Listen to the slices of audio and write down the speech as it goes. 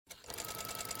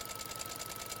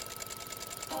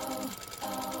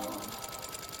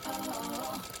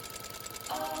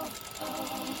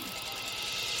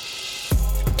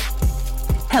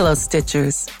Hello,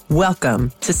 Stitchers. Welcome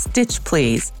to Stitch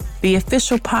Please, the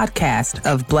official podcast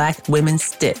of Black Women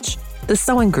Stitch, the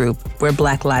sewing group where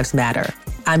Black Lives Matter.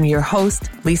 I'm your host,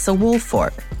 Lisa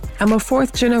Woolfolk. I'm a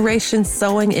fourth-generation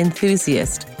sewing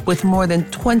enthusiast with more than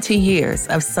 20 years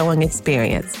of sewing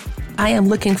experience. I am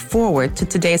looking forward to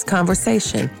today's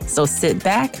conversation, so sit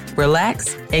back,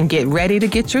 relax, and get ready to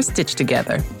get your stitch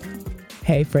together.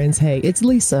 Hey friends, hey, it's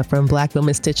Lisa from Black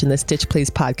Women Stitch and the Stitch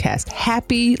Please podcast.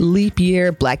 Happy Leap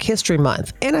Year Black History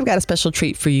Month. And I've got a special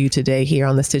treat for you today here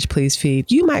on the Stitch Please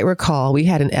feed. You might recall we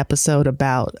had an episode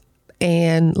about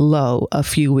Lowe a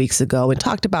few weeks ago and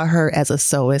talked about her as a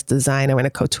sewist, designer, and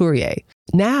a couturier.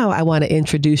 Now I want to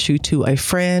introduce you to a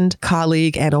friend,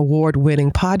 colleague, and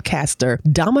award-winning podcaster,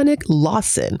 Dominic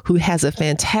Lawson, who has a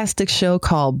fantastic show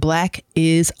called Black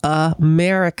is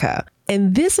America.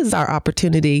 And this is our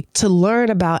opportunity to learn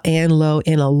about Ann Lowe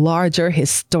in a larger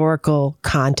historical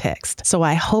context. So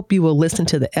I hope you will listen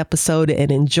to the episode and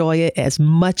enjoy it as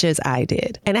much as I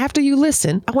did. And after you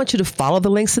listen, I want you to follow the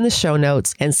links in the show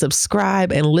notes and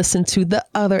subscribe and listen to the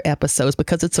other episodes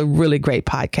because it's a really great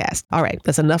podcast. All right,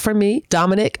 that's enough for me.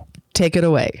 Dominic, take it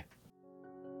away.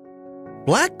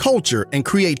 Black culture and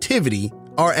creativity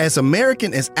are as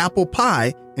American as apple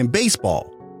pie and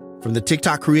baseball. From the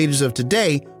TikTok creators of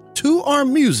today to our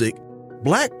music,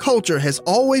 Black culture has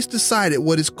always decided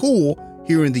what is cool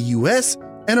here in the US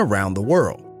and around the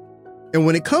world. And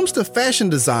when it comes to fashion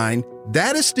design,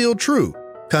 that is still true.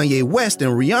 Kanye West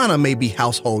and Rihanna may be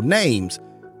household names,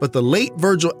 but the late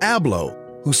Virgil Abloh,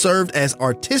 who served as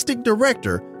artistic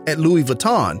director at Louis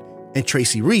Vuitton, and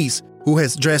Tracy Reese, who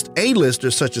has dressed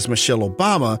A-listers such as Michelle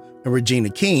Obama and Regina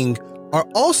King, are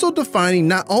also defining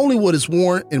not only what is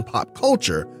worn in pop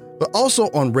culture, but also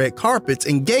on red carpets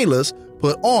and galas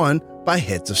put on by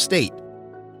heads of state.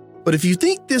 But if you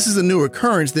think this is a new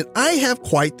occurrence, then I have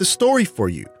quite the story for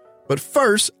you. But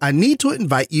first, I need to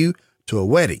invite you to a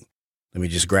wedding. Let me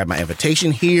just grab my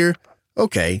invitation here.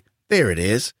 Okay, there it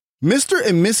is. Mr.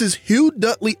 and Mrs. Hugh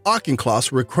Dudley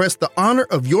Auchincloss request the honor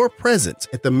of your presence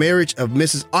at the marriage of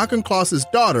Mrs. Auchincloss's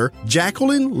daughter,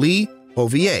 Jacqueline Lee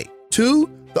Bouvier, to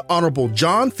the Honorable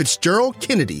John Fitzgerald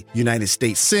Kennedy, United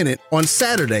States Senate, on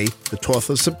Saturday, the 12th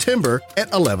of September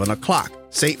at 11 o'clock,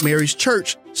 St. Mary's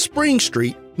Church, Spring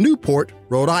Street, Newport,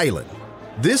 Rhode Island.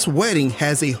 This wedding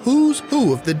has a who's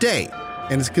who of the day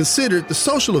and is considered the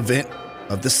social event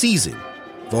of the season.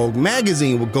 Vogue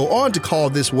magazine will go on to call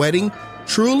this wedding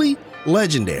truly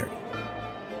legendary.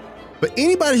 But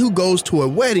anybody who goes to a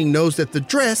wedding knows that the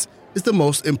dress is the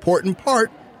most important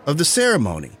part of the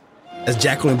ceremony. As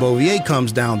Jacqueline Bouvier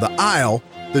comes down the aisle,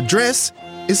 the dress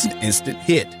is an instant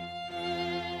hit.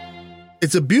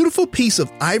 It's a beautiful piece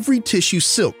of ivory tissue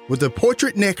silk with a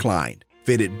portrait neckline,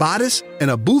 fitted bodice, and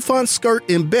a bouffant skirt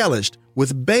embellished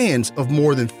with bands of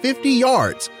more than 50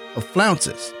 yards of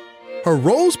flounces. Her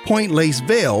rose point lace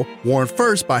veil, worn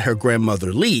first by her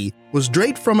grandmother Lee, was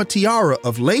draped from a tiara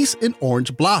of lace and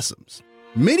orange blossoms.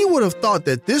 Many would have thought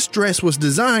that this dress was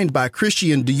designed by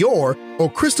Christian Dior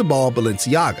or Cristobal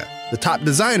Balenciaga, the top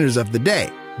designers of the day,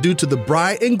 due to the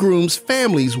bride and groom's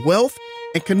family's wealth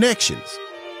and connections.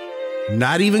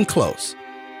 Not even close.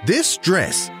 This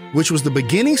dress, which was the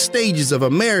beginning stages of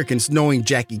Americans knowing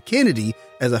Jackie Kennedy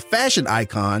as a fashion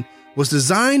icon, was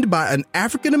designed by an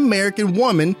African-American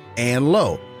woman, Ann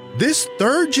Lowe. This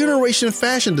third-generation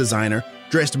fashion designer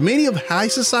dressed many of high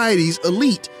society's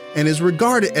elite and is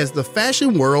regarded as the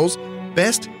fashion world's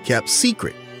best-kept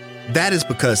secret. That is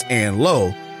because Ann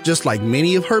Lowe, just like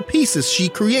many of her pieces she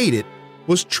created,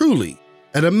 was truly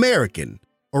an American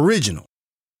original.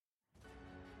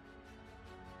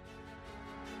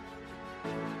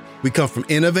 We come from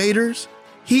innovators,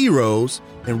 heroes,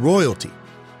 and royalty.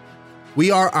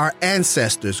 We are our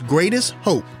ancestors' greatest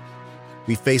hope.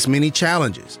 We face many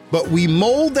challenges, but we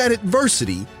mold that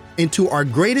adversity into our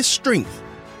greatest strength.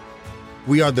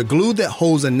 We are the glue that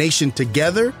holds a nation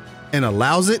together and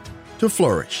allows it to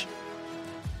flourish.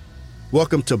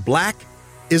 Welcome to Black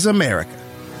is America,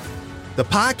 the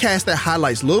podcast that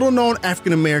highlights little-known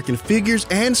African-American figures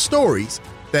and stories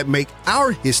that make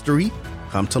our history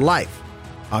come to life.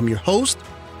 I'm your host,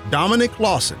 Dominic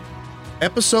Lawson.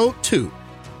 Episode 2,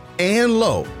 Ann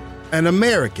Lowe, an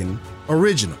American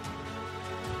original.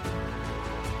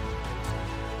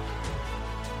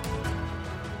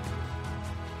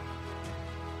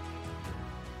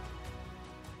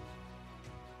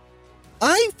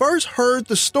 I first heard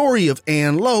the story of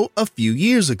Ann Lowe a few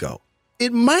years ago.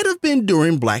 It might have been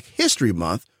during Black History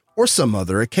Month or some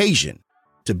other occasion.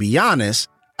 To be honest,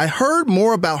 I heard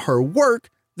more about her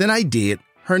work than I did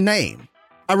her name.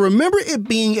 I remember it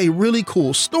being a really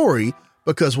cool story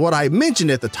because what I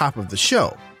mentioned at the top of the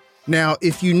show. Now,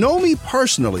 if you know me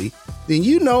personally, then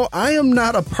you know I am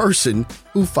not a person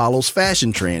who follows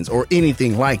fashion trends or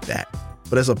anything like that.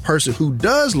 But as a person who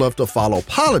does love to follow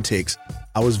politics,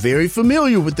 I was very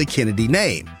familiar with the Kennedy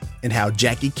name and how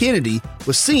Jackie Kennedy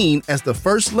was seen as the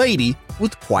first lady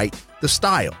with quite the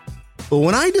style. But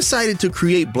when I decided to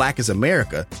create Black is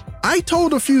America, I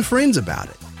told a few friends about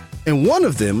it. And one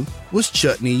of them was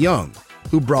Chutney Young,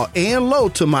 who brought Ann Lowe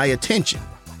to my attention.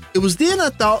 It was then I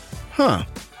thought,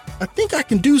 I think I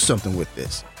can do something with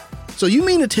this. So you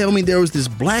mean to tell me there was this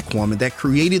Black woman that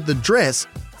created the dress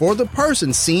for the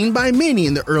person seen by many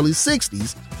in the early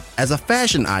 60s as a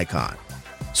fashion icon?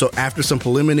 So after some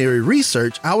preliminary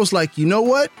research, I was like, you know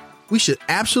what? We should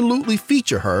absolutely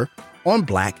feature her on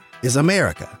Black is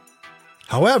America.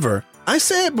 However, I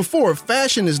said before,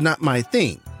 fashion is not my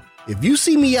thing. If you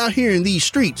see me out here in these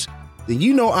streets, then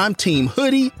you know I'm team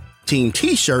hoodie, team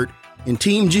t-shirt, and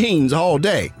team jeans all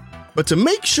day. But to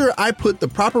make sure I put the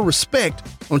proper respect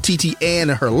on TT Ann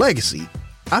and her legacy,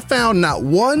 I found not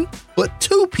one, but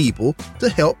two people to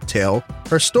help tell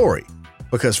her story.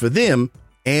 Because for them,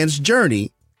 Ann's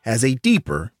journey has a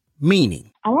deeper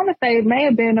meaning. I want to say it may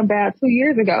have been about 2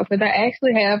 years ago because I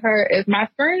actually have her as my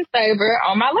screensaver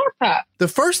on my laptop. The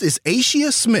first is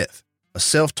Ashia Smith, a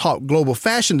self-taught global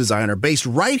fashion designer based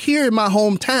right here in my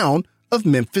hometown of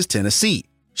Memphis, Tennessee.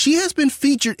 She has been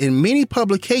featured in many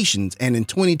publications, and in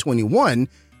 2021,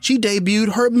 she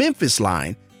debuted her Memphis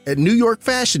line at New York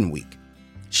Fashion Week.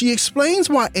 She explains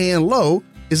why Ann Lowe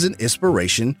is an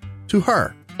inspiration to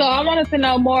her. So I wanted to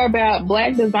know more about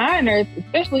Black designers,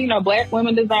 especially, Black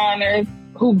women designers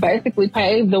who basically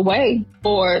paved the way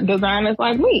for designers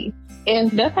like me.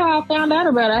 And that's how I found out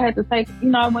about it. I had to take,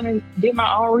 I went and did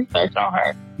my own research on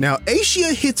her. Now,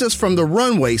 Ashia hits us from the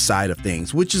runway side of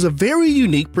things, which is a very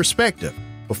unique perspective.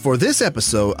 But for this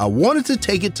episode, I wanted to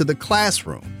take it to the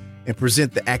classroom and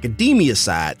present the academia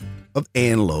side of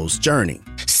Ann Lowe's journey.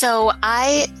 So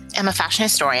I am a fashion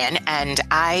historian, and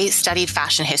I studied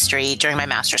fashion history during my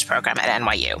master's program at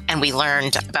NYU. And we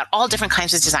learned about all different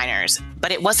kinds of designers.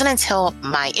 But it wasn't until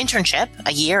my internship,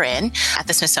 a year in, at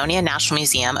the Smithsonian National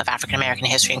Museum of African American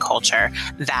History and Culture,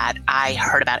 that I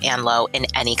heard about Ann Lowe in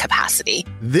any capacity.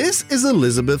 This is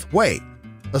Elizabeth Way,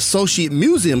 Associate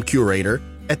Museum Curator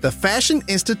at the Fashion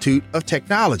Institute of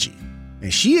Technology.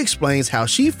 And she explains how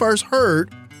she first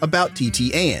heard about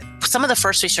TT Ann. Some of the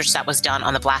first research that was done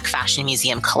on the Black Fashion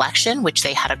Museum collection, which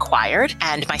they had acquired.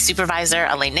 And my supervisor,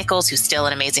 Elaine Nichols, who's still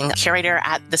an amazing curator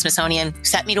at the Smithsonian,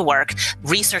 set me to work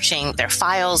researching their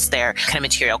files, their kind of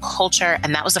material culture.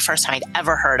 And that was the first time I'd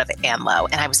ever heard of Ann Lowe.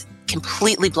 And I was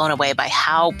completely blown away by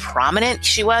how prominent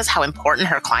she was, how important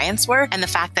her clients were, and the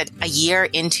fact that a year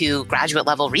into graduate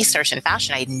level research in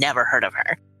fashion, I had never heard of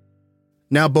her.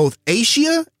 Now, both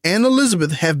Ashia and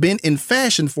Elizabeth have been in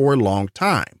fashion for a long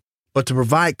time. But to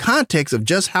provide context of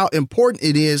just how important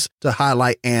it is to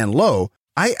highlight Ann Lowe,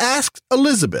 I asked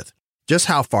Elizabeth just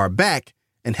how far back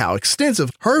and how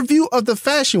extensive her view of the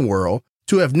fashion world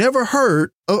to have never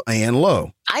heard of Ann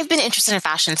Lowe. I've been interested in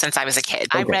fashion since I was a kid.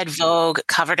 I read Vogue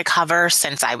cover to cover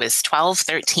since I was 12,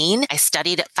 13. I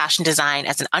studied fashion design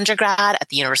as an undergrad at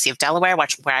the University of Delaware,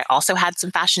 where I also had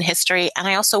some fashion history. And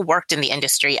I also worked in the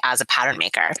industry as a pattern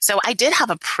maker. So I did have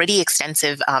a pretty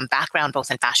extensive background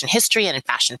both in fashion history and in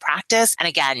fashion practice. And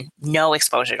again, no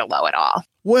exposure to Lowe at all.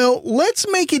 Well, let's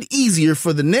make it easier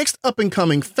for the next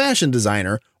up-and-coming fashion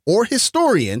designer or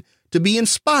historian to be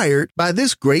inspired by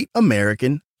this great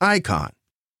American icon.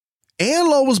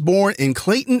 Ann Lowe was born in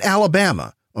Clayton,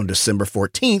 Alabama on December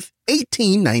 14th,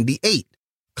 1898.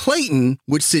 Clayton,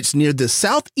 which sits near the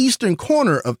southeastern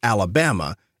corner of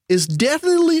Alabama, is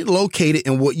definitely located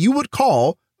in what you would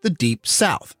call the Deep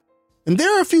South. And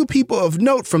there are a few people of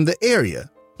note from the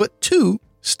area, but two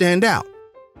stand out.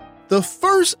 The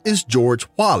first is George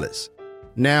Wallace.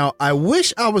 Now, I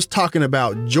wish I was talking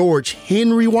about George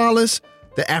Henry Wallace,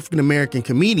 the African-American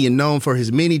comedian known for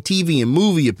his many TV and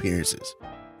movie appearances.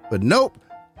 But nope,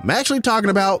 I'm actually talking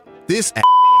about this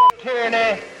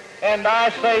tyranny, and I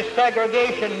say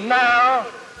segregation now,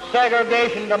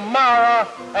 segregation tomorrow,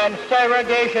 and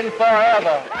segregation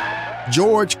forever.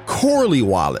 George Corley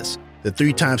Wallace, the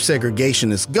three-time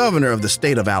segregationist governor of the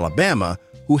state of Alabama,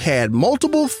 who had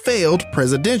multiple failed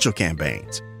presidential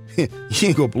campaigns. You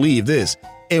ain't gonna believe this.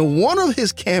 In one of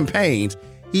his campaigns,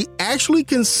 he actually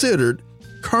considered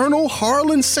Colonel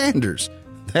Harlan Sanders.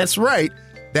 That's right.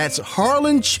 That's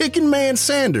Harlan Chicken Man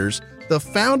Sanders, the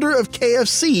founder of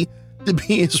KFC, to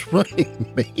be his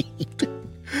running mate.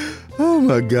 Oh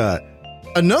my God.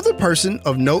 Another person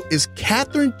of note is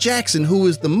Katherine Jackson, who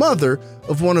is the mother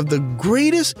of one of the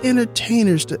greatest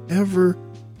entertainers to ever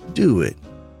do it,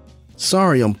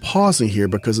 Sorry, I'm pausing here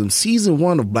because in season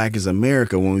 1 of Black is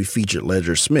America, when we featured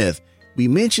Ledger Smith, we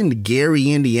mentioned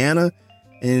Gary, Indiana,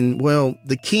 and well,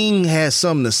 the king has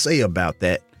something to say about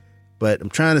that, but I'm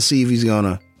trying to see if he's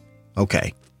gonna.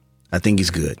 Okay, I think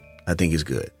he's good.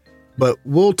 But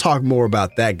we'll talk more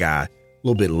about that guy a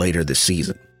little bit later this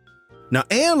season. Now,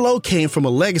 Ann Lowe came from a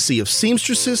legacy of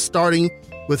seamstresses, starting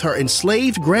with her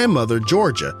enslaved grandmother,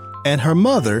 Georgia, and her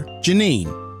mother,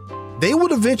 Janine. They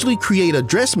would eventually create a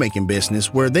dressmaking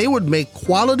business where they would make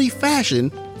quality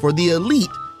fashion for the elite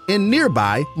in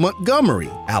nearby Montgomery,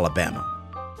 Alabama.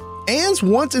 Ann's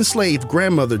once enslaved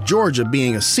grandmother, Georgia,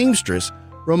 being a seamstress,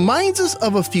 reminds us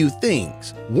of a few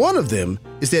things. One of them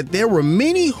is that there were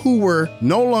many who were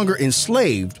no longer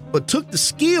enslaved, but took the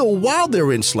skill while they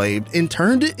were enslaved and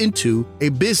turned it into a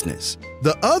business.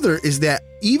 The other is that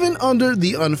even under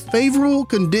the unfavorable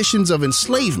conditions of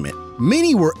enslavement,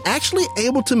 many were actually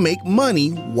able to make money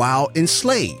while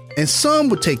enslaved, and some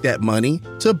would take that money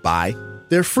to buy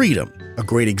their freedom. A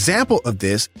great example of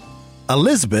this,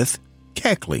 Elizabeth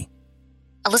Keckley.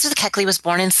 Elizabeth Keckley was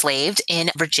born enslaved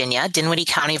in Virginia, Dinwiddie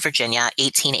County, Virginia,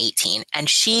 1818. And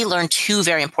she learned 2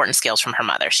 very important skills from her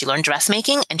mother. She learned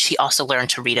dressmaking, and she also learned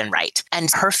to read and write.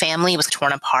 And her family was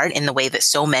torn apart in the way that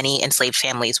so many enslaved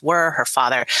families were. Her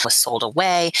father was sold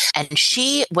away, and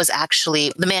she was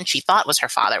actually the man she thought was her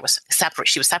father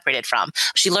she was separated from.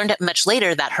 She learned much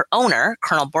later that her owner,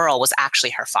 Colonel Burrell, was actually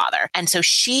her father. And so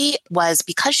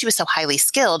because she was so highly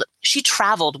skilled, she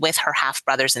traveled with her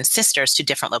half-brothers and sisters to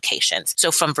different locations.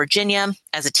 So from Virginia,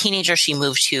 as a teenager, she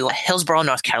moved to Hillsborough,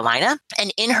 North Carolina.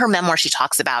 And in her memoir, she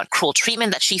talks about cruel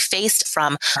treatment that she faced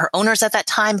from her owners at that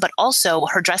time, but also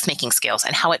her dressmaking skills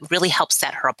and how it really helped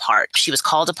set her apart. She was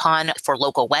called upon for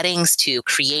local weddings to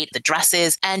create the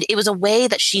dresses, and it was a way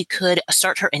that she could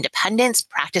assert her independence,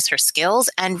 practice her skills,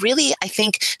 and really, I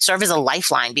think, serve as a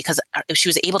lifeline because she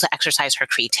was able to exercise her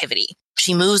creativity.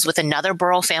 She moves with another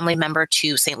Burrell family member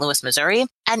to St. Louis, Missouri.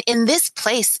 And in this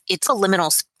place, it's a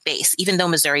liminal space. Even though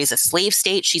Missouri is a slave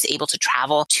state, she's able to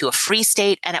travel to a free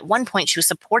state. And at one point, she was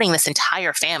supporting this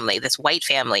entire family, this white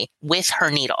family, with her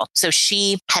needle. So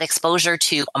she had exposure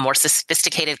to a more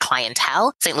sophisticated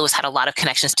clientele. St. Louis had a lot of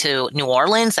connections to New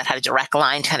Orleans that had a direct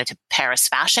line kind of to Paris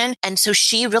fashion. And so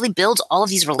she really builds all of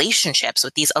these relationships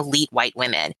with these elite white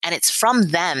women. And it's from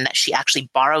them that she actually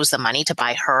borrows the money to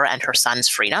buy her and her son's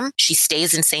freedom. She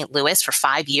stays in St. Louis for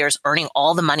 5 years, earning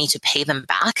all the money to pay them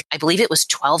back. I believe it was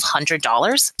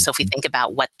 $1,200. So if we think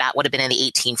about what that would have been in the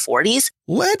 1840s.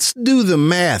 Let's do the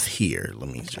math here. Let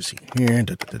me just see here.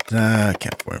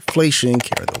 Count for inflation,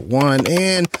 carry the 1,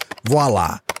 and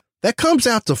voila. That comes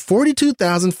out to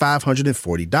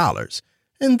 $42,540.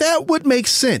 And that would make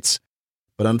sense.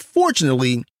 But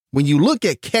unfortunately, when you look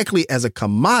at Keckley as a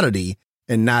commodity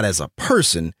and not as a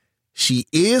person, she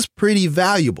is pretty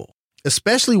valuable,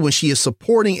 especially when she is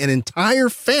supporting an entire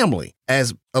family,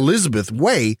 as Elizabeth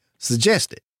Way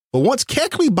suggested. But once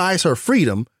Keckley buys her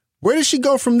freedom, where does she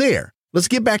go from there? Let's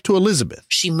get back to Elizabeth.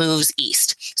 She moves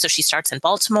east. So she starts in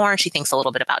Baltimore and she thinks a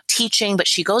little bit about teaching, but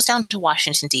she goes down to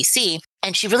Washington, D.C.,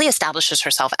 and she really establishes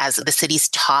herself as the city's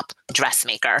top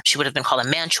dressmaker. She would have been called a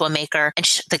mantua maker. And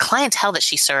the clientele that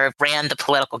she served ran the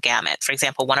political gamut. For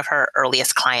example, one of her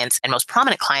earliest clients and most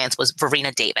prominent clients was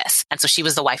Verena Davis. And so she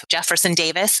was the wife of Jefferson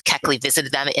Davis. Keckley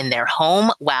visited them in their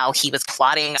home while he was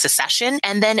plotting secession.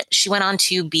 And then she went on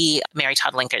to be Mary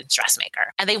Todd Lincoln's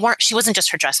dressmaker. And she wasn't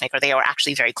just her dressmaker. They were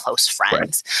actually very close friends.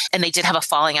 Right. And they did have a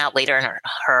falling out later in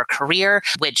her career,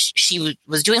 which she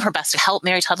was doing her best to help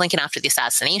Mary Todd Lincoln after the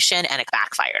assassination, and it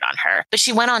backfired on her. But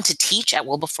she went on to teach at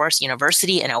Wilberforce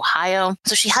University in Ohio.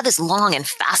 So she had this long and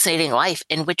fascinating life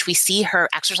in which we see her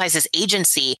exercise this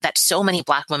agency that so many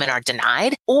Black women are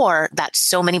denied, or that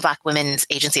so many Black women's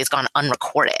agency has gone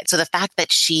unrecorded. So the fact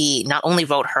that she not only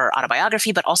wrote her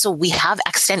autobiography, but also we have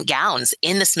extant gowns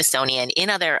in the Smithsonian, in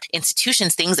other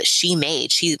institutions, things that she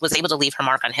made. She was able to leave her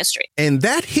mark on history. And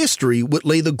that history would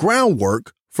lay the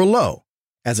groundwork for Lowe.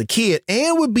 As a kid,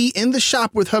 Anne would be in the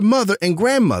shop with her mother and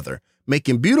grandmother,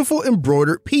 making beautiful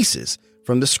embroidered pieces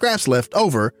from the scraps left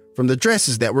over from the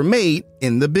dresses that were made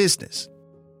in the business.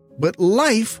 But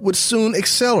life would soon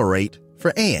accelerate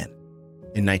for Anne.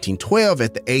 In 1912,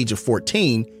 at the age of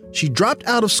 14, she dropped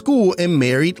out of school and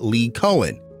married Lee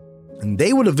Cohen. And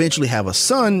they would eventually have a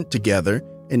son together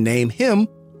and name him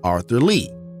Arthur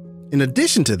Lee. In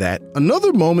addition to that,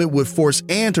 another moment would force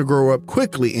Anne to grow up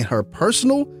quickly in her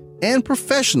personal and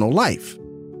professional life.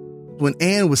 When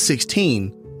Anne was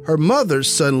 16, her mother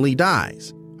suddenly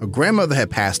dies. Her grandmother had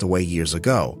passed away years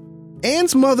ago.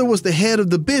 Anne's mother was the head of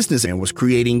the business and was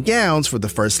creating gowns for the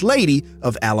First Lady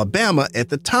of Alabama at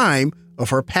the time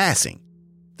of her passing.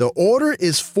 The order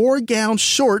is 4 gowns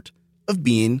short of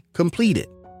being completed.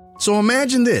 So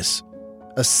imagine this.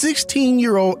 A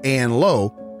 16-year-old Ann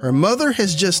Lowe, her mother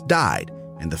has just died,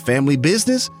 and the family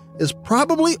business is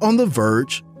probably on the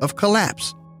verge of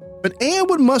collapse. But Ann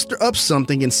would muster up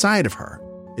something inside of her.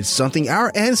 It's something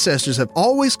our ancestors have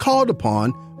always called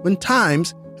upon when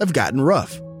times have gotten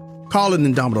rough. Call it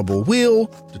indomitable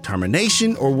will,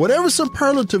 determination, or whatever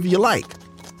superlative you like.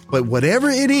 But whatever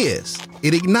it is,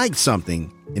 it ignites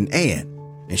something in Ann,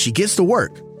 and she gets to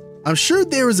work. I'm sure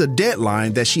there is a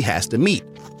deadline that she has to meet.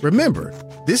 Remember,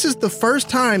 this is the first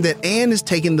time that Ann is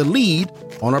taking the lead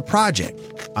on a project.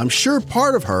 I'm sure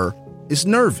part of her is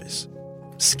nervous,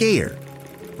 scared.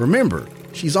 Remember,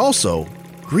 she's also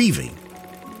grieving.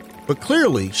 But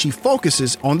clearly, she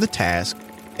focuses on the task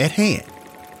at hand.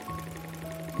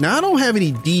 Now, I don't have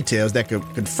any details that could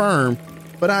confirm,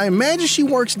 but I imagine she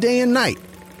works day and night,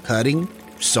 cutting,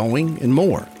 sewing, and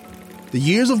more. The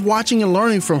years of watching and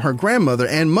learning from her grandmother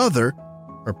and mother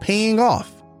are paying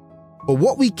off. But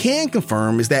what we can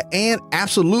confirm is that Ann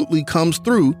absolutely comes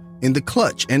through in the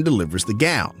clutch and delivers the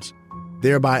gowns,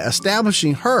 thereby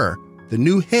establishing her the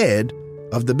new head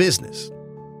of the business.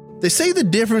 They say the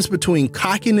difference between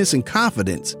cockiness and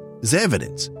confidence is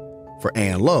evidence. For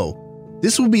Ann Lowe,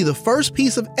 this will be the first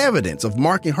piece of evidence of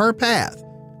marking her path,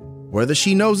 whether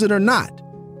she knows it or not,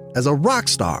 as a rock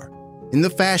star in the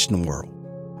fashion world.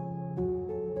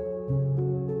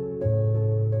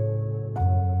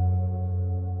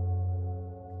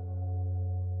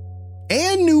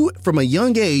 Ann knew from a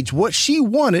young age what she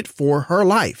wanted for her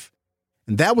life,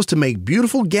 and that was to make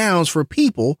beautiful gowns for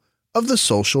people of the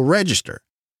social register.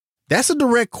 That's a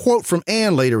direct quote from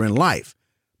Ann later in life,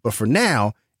 but for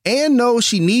now, Ann knows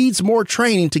she needs more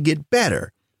training to get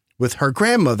better. With her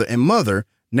grandmother and mother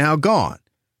now gone,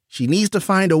 she needs to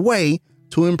find a way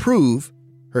to improve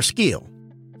her skill.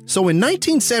 So in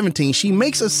 1917, she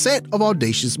makes a set of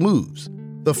audacious moves.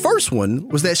 The first one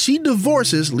was that she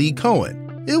divorces Lee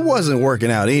Cohen. It wasn't working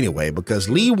out anyway because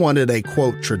Lee wanted a,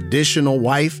 quote, traditional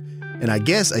wife, and I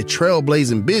guess a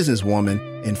trailblazing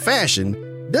businesswoman in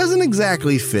fashion doesn't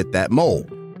exactly fit that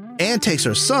mold. Ann takes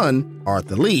her son,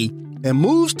 Arthur Lee, and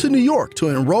moves to New York to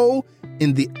enroll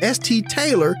in the St.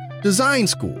 Taylor Design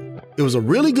School. It was a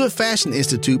really good fashion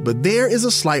institute, but there is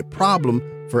a slight problem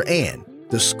for Ann.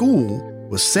 The school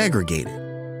was segregated.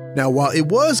 Now, while it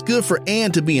was good for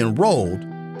Ann to be enrolled,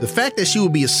 the fact that she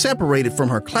would be separated from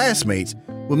her classmates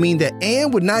would mean that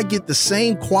Ann would not get the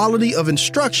same quality of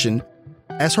instruction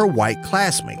as her white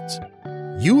classmates.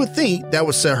 You would think that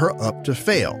would set her up to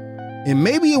fail, and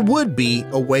maybe it would be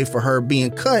a way for her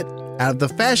being cut out of the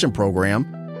fashion program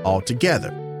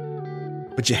altogether.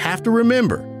 But you have to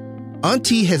remember,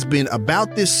 Auntie has been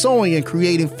about this sewing and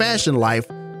creating fashion life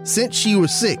since she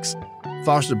was 6,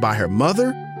 fostered by her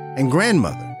mother and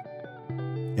grandmother.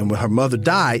 And when her mother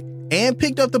died, Ann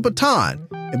picked up the baton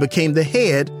and became the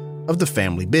head of the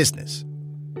family business.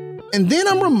 And then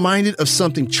I'm reminded of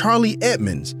something Charlie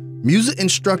Edmonds, music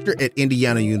instructor at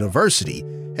Indiana University,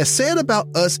 has said about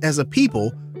us as a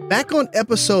people back on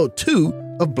episode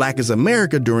 2 of Black is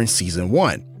America during season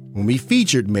 1, when we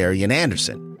featured Marian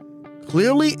Anderson.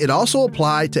 Clearly, it also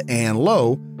applied to Ann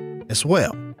Lowe as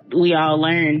well. We all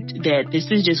learned that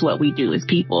this is just what we do as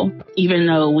people, even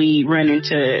though we run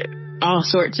into all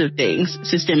sorts of things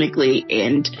systemically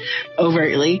and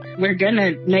overtly. We're going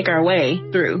to make our way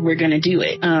through. We're going to do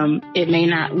it. It may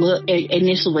not look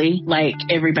initially like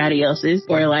everybody else's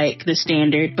or like the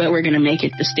standard, but we're going to make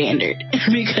it the standard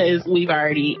because we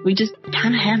just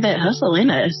kind of have that hustle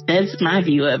in us. That's my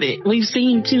view of it. We've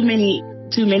seen too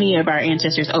many of our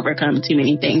ancestors overcome too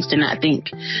many things to not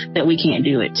think that we can't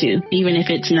do it too. Even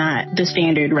if it's not the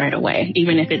standard right away,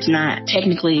 even if it's not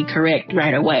technically correct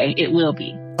right away, it will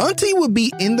be. Auntie would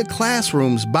be in the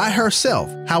classrooms by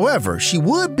herself. However, she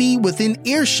would be within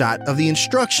earshot of the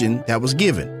instruction that was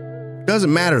given.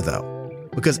 Doesn't matter though,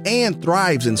 because Ann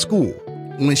thrives in school.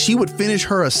 When she would finish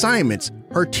her assignments,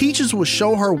 her teachers would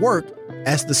show her work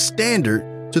as the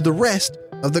standard to the rest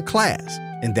of the class,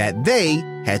 and that they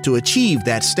had to achieve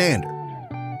that standard.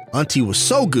 Auntie was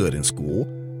so good in school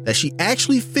that she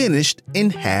actually finished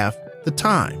in half the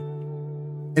time.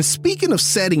 And speaking of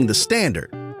setting the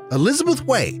standard, Elizabeth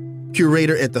Way,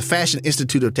 curator at the Fashion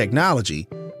Institute of Technology,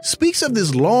 speaks of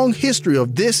this long history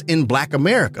of this in Black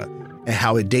America and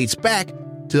how it dates back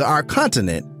to our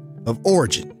continent of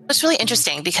origin. It's really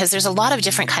interesting because there's a lot of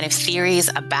different kind of theories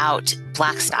about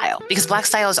Black style, because Black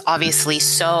style is obviously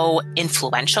so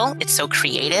influential, it's so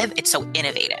creative, it's so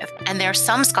innovative. And there are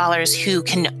some scholars who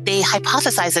they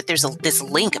hypothesize that there's this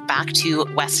link back to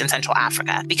West and Central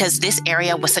Africa, because this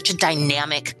area was such a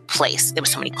dynamic place. There were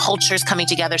so many cultures coming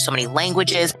together, so many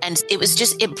languages, and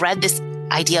it bred this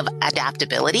idea of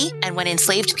adaptability. And when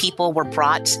enslaved people were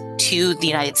brought to the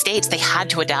United States, they had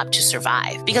to adapt to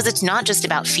survive, because it's not just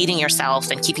about feeding yourself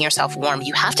and keeping yourself warm.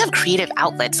 You have to have creative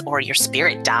outlets or your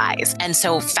spirit dies. And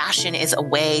so fashion is a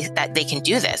way that they can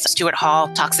do this. Stuart Hall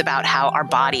talks about how our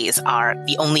bodies are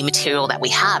the only material that we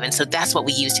have. And so that's what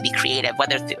we use to be creative,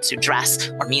 whether through dress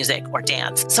or music or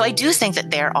dance. So I do think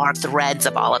that there are threads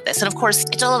of all of this. And of course,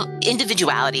 it's all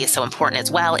individuality is so important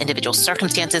as well. Individual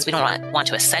circumstances. We don't want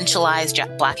to essentialize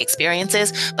Black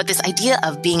experiences, but this idea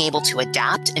of being able to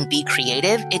adapt and be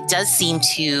creative, it does seem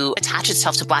to attach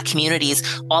itself to Black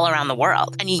communities all around the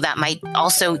world. And that might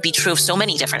also be true of so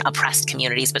many different oppressed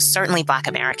communities, but certainly Black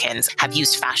Americans have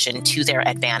used fashion to their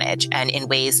advantage and in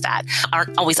ways that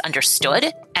aren't always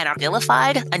understood and are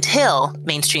vilified until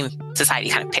mainstream society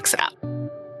kind of picks it up.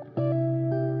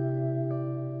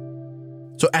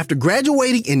 So after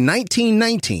graduating in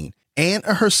 1919, Anne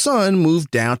and her son moved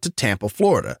down to Tampa,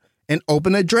 Florida, and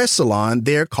opened a dress salon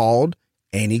there called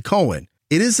Annie Cohen.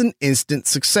 It is an instant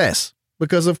success,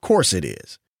 because of course it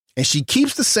is. And she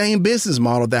keeps the same business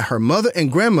model that her mother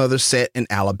and grandmother set in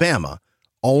Alabama,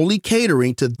 only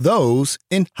catering to those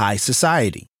in high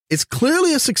society. It's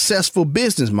clearly a successful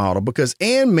business model because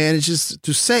Anne manages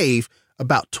to save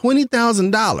about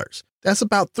 $20,000. That's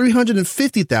about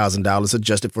 $350,000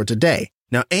 adjusted for today.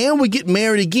 Now, Anne would get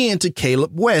married again to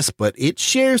Caleb West, but it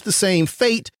shares the same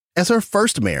fate as her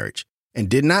first marriage and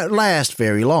did not last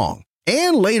very long.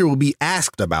 Anne later will be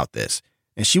asked about this,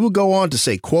 and she will go on to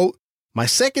say, quote, "My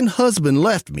second husband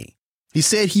left me. He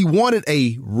said he wanted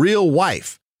a real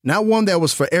wife, not one that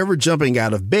was forever jumping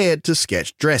out of bed to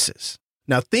sketch dresses."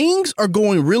 Now, things are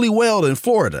going really well in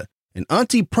Florida, and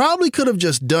Auntie probably could have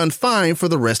just done fine for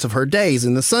the rest of her days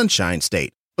in the Sunshine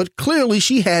State, but clearly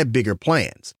she had bigger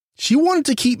plans. She wanted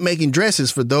to keep making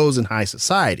dresses for those in high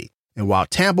society, and while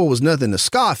Tampa was nothing to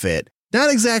scoff at,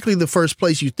 not exactly the first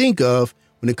place you think of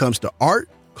when it comes to art,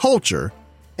 culture,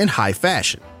 and high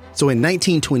fashion. So in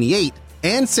 1928,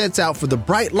 Anne sets out for the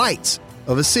bright lights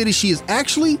of a city she is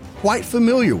actually quite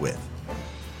familiar with.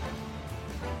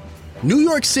 New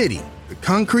York City, the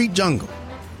concrete jungle.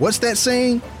 What's that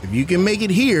saying? If you can make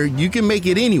it here, you can make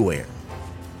it anywhere.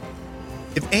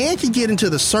 If Anne could get into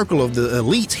the circle of the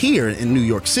elites here in New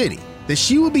York City, then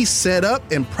she would be set up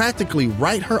and practically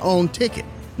write her own ticket.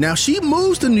 Now, she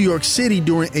moves to New York City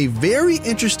during a very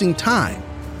interesting time.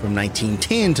 From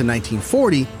 1910 to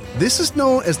 1940, this is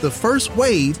known as the first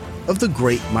wave of the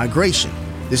Great Migration.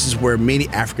 This is where many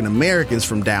African Americans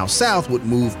from down south would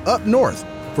move up north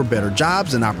for better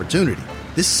jobs and opportunity.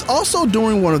 This is also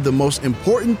during one of the most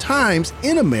important times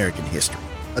in American history,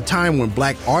 a time when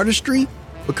Black artistry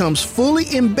becomes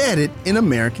fully embedded in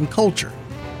American culture,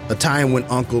 a time when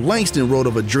Uncle Langston wrote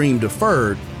of a dream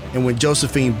deferred, and when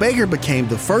Josephine Baker became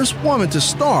the first woman to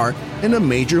star in a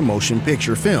major motion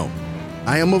picture film.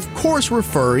 I am of course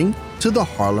referring to the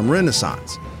Harlem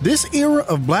Renaissance. This era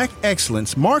of Black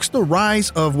excellence marks the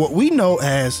rise of what we know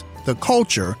as the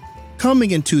culture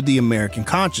coming into the American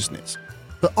consciousness,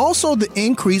 but also the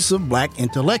increase of Black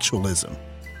intellectualism,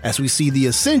 as we see the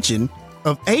ascension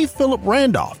of A. Philip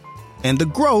Randolph and the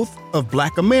growth of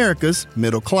Black America's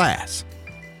middle class.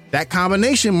 That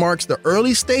combination marks the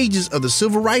early stages of the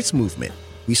Civil Rights Movement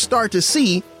we start to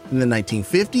see in the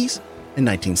 1950s and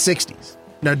 1960s.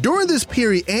 Now, during this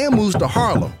period, Anne moves to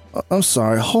Harlem. I'm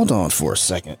sorry, hold on for a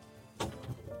second.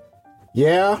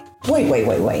 Yeah?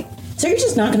 Wait. So you're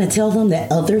just not going to tell them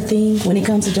that other thing when it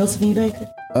comes to Josephine Baker?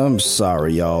 I'm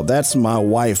sorry, y'all. That's my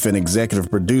wife and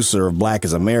executive producer of Black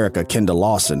is America, Kenda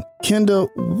Lawson. Kenda,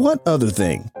 what other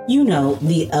thing? You know,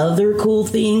 the other cool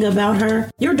thing about her?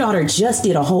 Your daughter just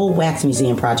did a whole wax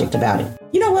museum project about it.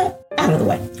 You know what? Out of the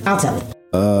way. I'll tell it.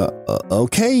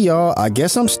 Okay, y'all. I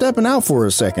guess I'm stepping out for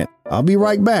a second. I'll be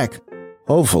right back.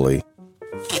 Hopefully.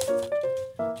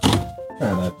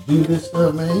 Trying to do this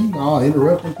stuff, man. All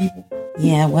interrupting people.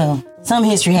 Yeah, well, some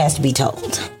history has to be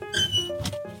told.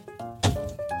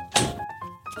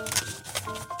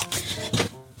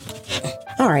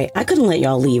 All right, I couldn't let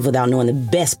y'all leave without knowing the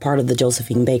best part of the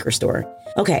Josephine Baker story.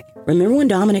 Okay, remember when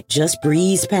Dominic just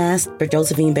breezed past for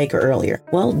Josephine Baker earlier?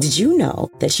 Well, did you know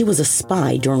that she was a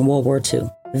spy during World War II?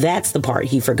 That's the part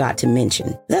he forgot to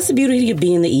mention. That's the beauty of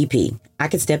being the EP. I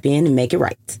could step in and make it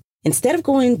right. Instead of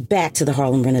going back to the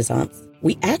Harlem Renaissance,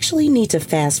 we actually need to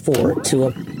fast forward to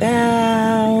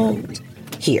about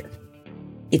here.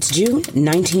 It's June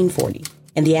 1940,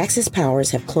 and the Axis powers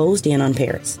have closed in on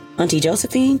Paris. Auntie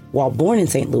Josephine, while born in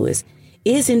St. Louis,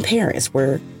 is in Paris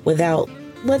where, without,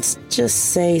 let's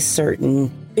just say, certain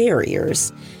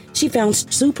barriers, she found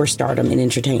superstardom in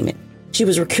entertainment. She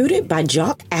was recruited by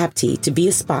Jock Apte to be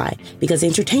a spy because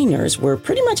entertainers were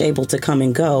pretty much able to come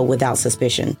and go without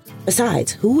suspicion.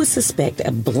 Besides, who would suspect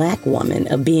a black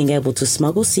woman of being able to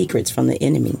smuggle secrets from the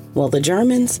enemy? Well, the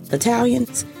Germans,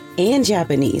 Italians, and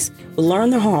Japanese would learn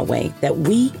the hard way that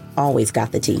we always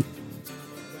got the tea.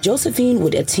 Josephine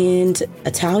would attend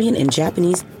Italian and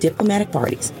Japanese diplomatic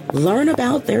parties, learn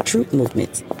about their troop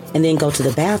movements, and then go to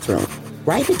the bathroom,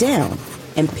 write it down,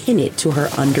 and pin it to her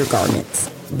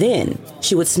undergarments. Then,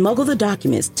 she would smuggle the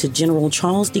documents to General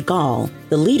Charles de Gaulle,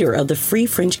 the leader of the Free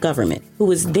French government, who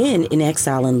was then in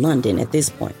exile in London at this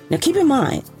point. Now keep in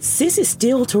mind, Sis is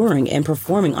still touring and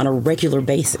performing on a regular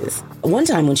basis. One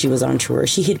time when she was on tour,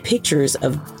 she hid pictures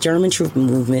of German troop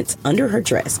movements under her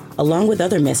dress, along with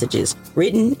other messages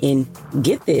written in,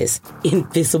 get this,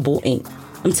 invisible ink.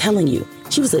 I'm telling you,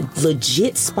 she was a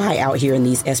legit spy out here in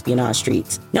these espionage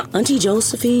streets. Now, Auntie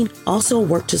Josephine also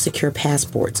worked to secure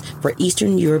passports for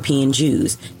Eastern European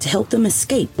Jews to help them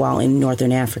escape while in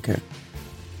Northern Africa.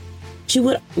 She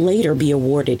would later be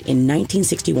awarded in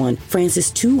 1961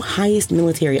 France's two highest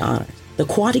military honors, the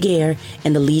Croix de Guerre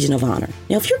and the Legion of Honor.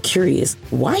 Now, if you're curious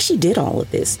why she did all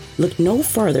of this, look no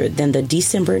further than the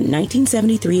December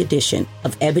 1973 edition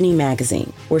of Ebony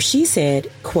magazine, where she said,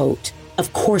 quote,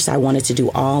 "Of course, I wanted to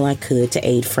do all I could to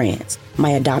aid France,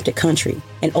 my adopted country,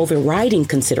 an overriding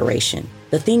consideration.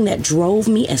 The thing that drove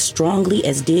me as strongly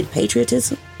as did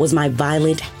patriotism was my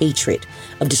violent hatred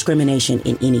of discrimination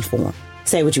in any form."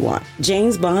 Say what you want.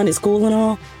 James Bond is cool and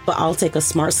all, but I'll take a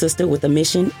smart sister with a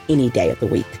mission any day of the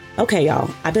week. Okay,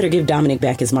 y'all, I better give Dominic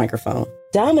back his microphone.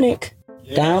 Dominic.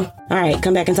 Yeah. Dom, all right,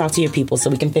 come back and talk to your people so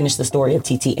we can finish the story of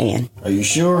TT Ann. Are you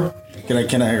sure?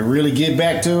 Can I really get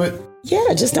back to it?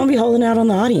 Yeah, just don't be holding out on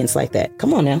the audience like that.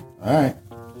 Come on now. All right.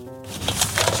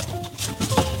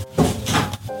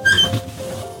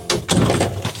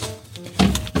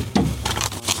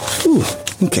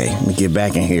 Whew. Okay, let me get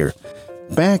back in here.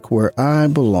 Back where I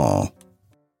belong.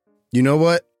 You know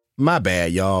what? My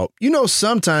bad, y'all. You know,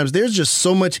 sometimes there's just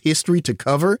so much history to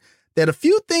cover that a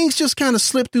few things just kind of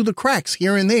slip through the cracks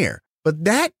here and there. But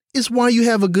that is why you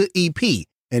have a good EP,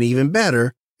 and even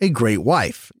better, a great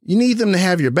wife. You need them to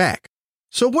have your back.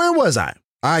 So where was I?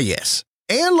 Ah, yes.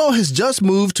 Ann Lowe has just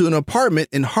moved to an apartment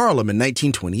in Harlem in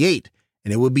 1928,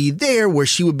 and it would be there where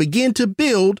she would begin to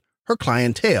build her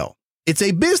clientele. It's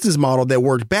a business model that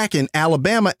worked back in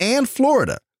Alabama and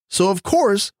Florida. So of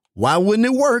course, why wouldn't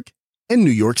it work in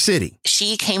New York City?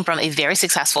 She came from a very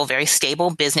successful, very stable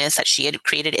business that she had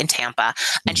created in Tampa,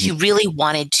 and she really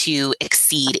wanted to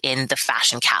exceed in the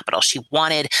fashion capital. She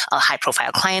wanted a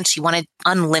high-profile client. She wanted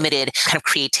unlimited kind of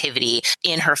creativity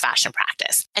in her fashion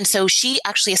practice. And so she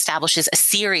actually establishes a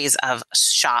series of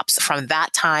shops from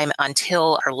that time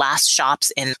until her last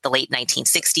shops in the late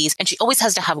 1960s. And she always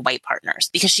has to have white partners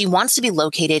because she wants to be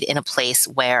located in a place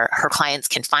where her clients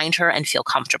can find her and feel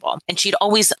comfortable. And she'd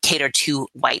always catered to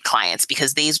white clients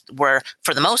because these were,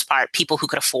 for the most part, people who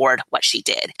could afford what she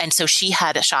did. And so she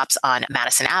had shops on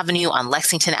Madison Avenue, on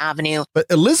Lexington Avenue. But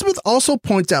Elizabeth also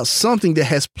points out something that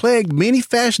has plagued many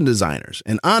fashion designers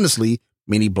and honestly,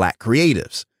 many Black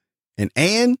creatives. And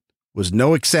Ann was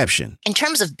no exception. In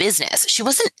terms of business, she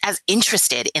wasn't as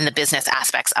interested in the business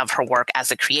aspects of her work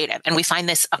as a creative. And we find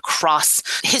this across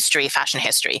history, fashion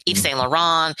history. Yves Saint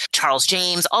Laurent, Charles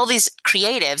James, all these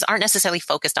creatives aren't necessarily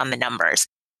focused on the numbers.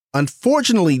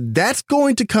 Unfortunately, that's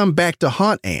going to come back to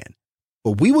haunt Ann,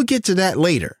 but we will get to that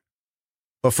later.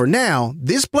 But for now,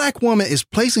 this Black woman is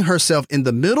placing herself in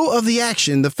the middle of the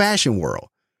action in the fashion world.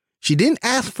 She didn't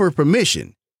ask for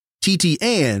permission. TT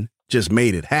Ann just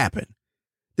made it happen.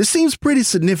 This seems pretty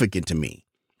significant to me.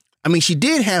 I mean, she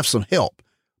did have some help,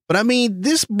 but I mean,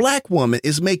 this Black woman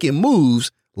is making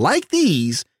moves like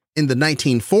these in the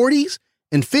 1940s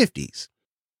and 50s,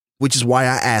 which is why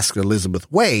I asked Elizabeth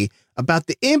Way about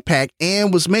the impact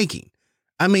Ann was making.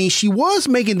 I mean, she was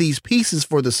making these pieces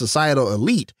for the societal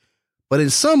elite, but in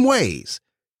some ways,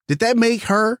 did that make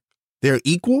her their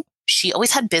equal? She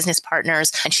always had business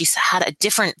partners, and she's had a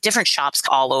different shops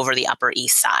all over the Upper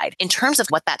East Side. In terms of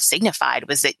what that signified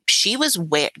was that she was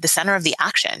where the center of the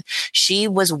action. She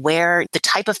was where the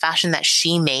type of fashion that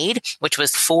she made, which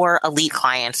was for elite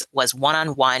clients, was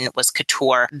one-on-one, was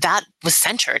couture, that was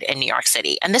centered in New York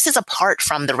City. And this is apart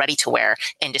from the ready-to-wear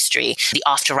industry, the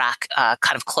off-the-rack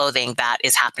kind of clothing that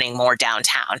is happening more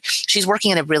downtown. She's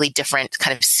working in a really different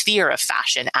kind of sphere of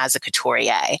fashion as a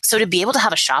couturier. So to be able to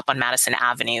have a shop on Madison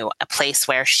Avenue, a place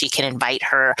where she can invite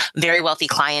her very wealthy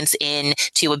clients in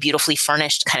to a beautifully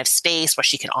furnished kind of space where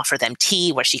she can offer them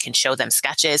tea, where she can show them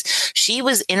sketches. She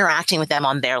was interacting with them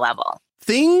on their level.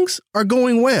 Things are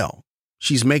going well.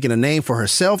 She's making a name for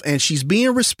herself and she's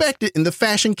being respected in the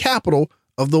fashion capital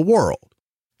of the world,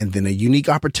 and then a unique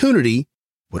opportunity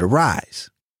would arise.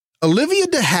 Olivia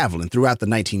de Havilland throughout the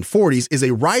 1940s is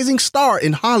a rising star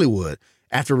in Hollywood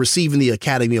after receiving the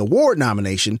Academy Award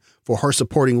nomination for her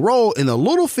supporting role in a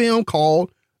little film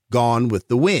called Gone with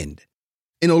the Wind.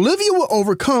 And Olivia will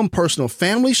overcome personal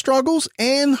family struggles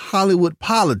and Hollywood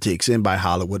politics. And by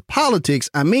Hollywood politics,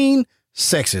 I mean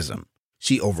sexism.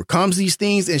 She overcomes these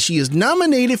things and she is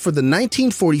nominated for the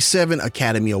 1947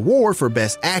 Academy Award for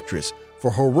Best Actress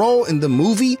for her role in the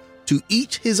movie To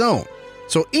Each His Own.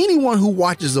 So anyone who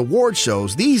watches award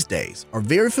shows these days are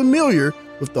very familiar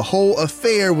with the whole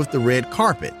affair with the red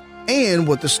carpet and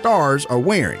what the stars are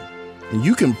wearing. And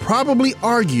you can probably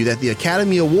argue that the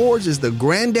Academy Awards is the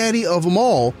granddaddy of them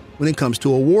all when it comes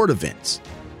to award events.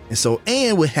 And so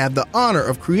Anne would have the honor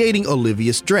of creating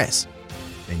Olivia's dress.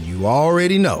 And you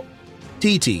already know,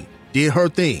 TT did her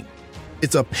thing.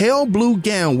 It's a pale blue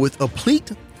gown with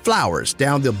appliqued flowers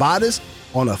down the bodice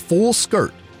on a full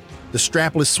skirt. The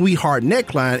strapless sweetheart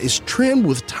neckline is trimmed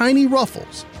with tiny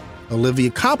ruffles. Olivia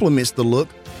complements the look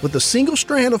with a single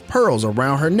strand of pearls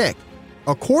around her neck.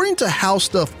 According to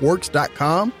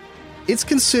HowStuffWorks.com, it's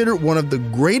considered one of the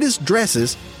greatest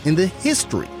dresses in the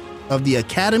history of the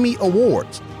Academy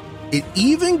Awards. It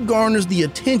even garners the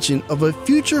attention of a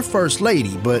future First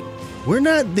Lady, but we're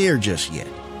not there just yet.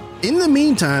 In the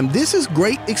meantime, this is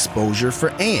great exposure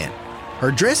for Anne. Her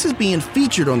dress is being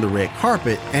featured on the red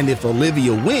carpet, and if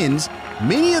Olivia wins,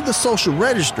 many of the social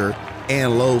register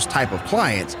and Lowe's type of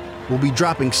clients will be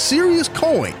dropping serious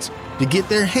coins to get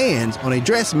their hands on a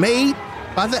dress made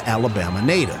by the Alabama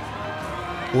native.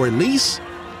 Or at least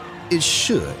it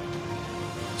should.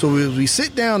 So as we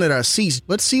sit down at our seats,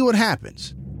 let's see what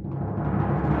happens.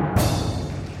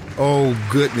 Oh,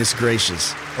 goodness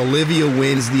gracious. Olivia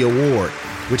wins the award,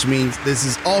 which means this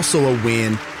is also a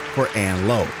win for Anne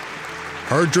Lowe.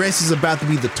 Her dress is about to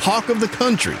be the talk of the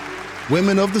country.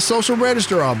 Women of the social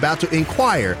register are about to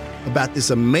inquire about this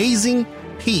amazing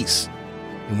piece.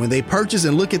 And when they purchase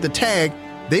and look at the tag,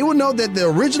 they will know that the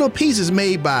original piece is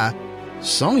made by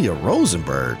Sonia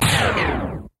Rosenberg.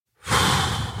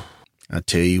 I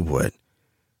tell you what,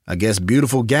 I guess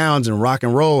beautiful gowns and rock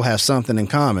and roll have something in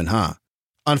common, huh?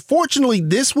 Unfortunately,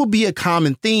 this will be a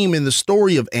common theme in the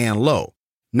story of Anne Lowe,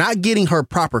 not getting her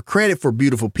proper credit for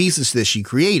beautiful pieces that she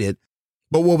created.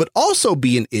 But what would also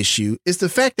be an issue is the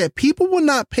fact that people will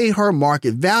not pay her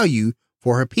market value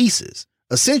for her pieces,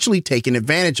 essentially taking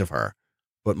advantage of her.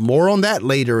 But more on that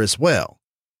later as well.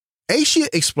 Aisha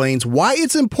explains why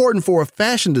it's important for a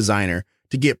fashion designer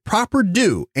to get proper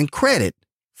due and credit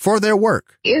for their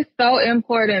work. It's so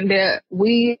important that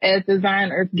we as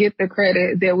designers get the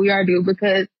credit that we are due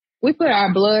because we put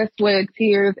our blood, sweat,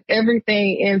 tears,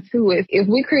 everything into it. If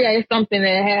we create something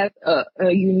that has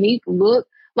a unique look,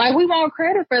 like we want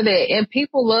credit for that. And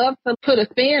people love to put a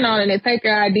spin on it and take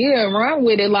our idea and run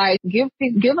with it. Like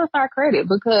give us our credit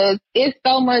because it's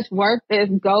so much work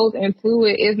that goes into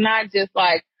it. It's not just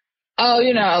like,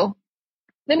 oh,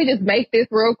 let me just make this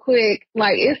real quick.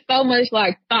 Like it's so much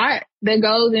like thought that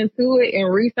goes into it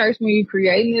and research when you're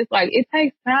creating this. Like it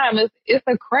takes time. It's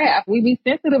a craft. We be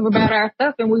sensitive about our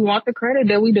stuff and we want the credit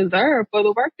that we deserve for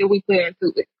the work that we put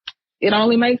into it. It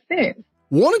only makes sense.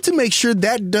 Wanting to make sure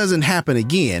that doesn't happen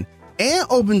again, Anne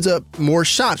opens up more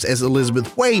shops, as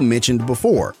Elizabeth Way mentioned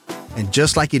before. And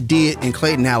just like it did in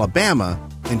Clayton, Alabama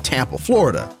and Tampa,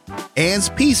 Florida, Anne's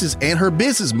pieces and her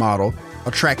business model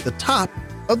attract the top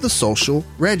of the social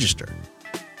register.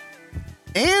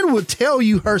 Anne would tell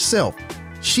you herself,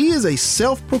 she is a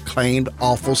self-proclaimed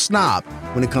awful snob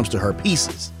when it comes to her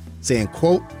pieces, saying,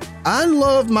 quote, "I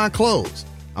love my clothes.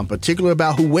 I'm particular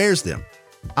about who wears them.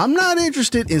 I'm not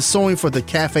interested in sewing for the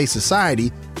cafe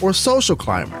society or social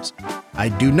climbers. I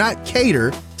do not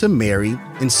cater to Mary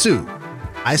and Sue.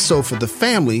 I sew for the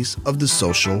families of the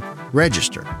social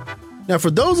register." Now,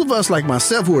 for those of us like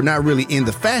myself who are not really in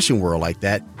the fashion world like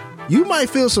that, you might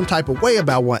feel some type of way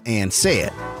about what Anne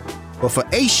said. But for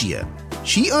Aisha,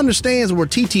 she understands where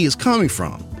TT is coming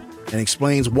from and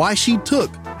explains why she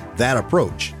took that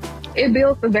approach. It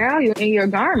builds the value in your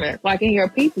garments, like in your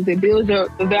pieces. It builds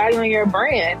the value in your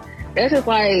brand. That's just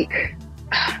like,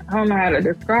 I don't know how to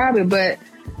describe it, but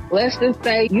let's just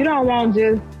say you don't want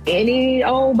just any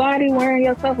old body wearing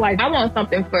your stuff. Like I want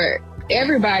something for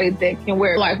everybody that can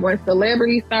wear. Like when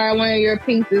celebrities start wearing your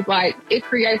pieces, like it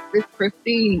creates this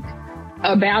prestige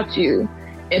about you.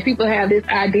 And people have this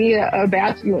idea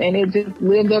about you and it just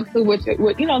lives up to what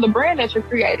the brand that you're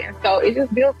creating. So it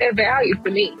just builds that value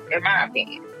for me, in my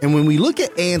opinion. And when we look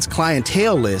at Anne's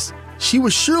clientele list, she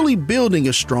was surely building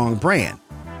a strong brand.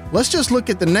 Let's just look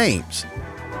at the names.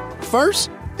 First,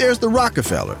 there's the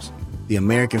Rockefellers, the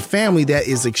American family that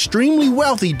is extremely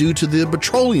wealthy due to the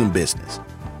petroleum business.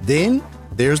 Then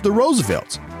there's the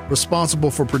Roosevelts,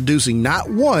 responsible for producing not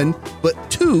one, but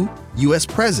 2 U.S.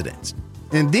 presidents.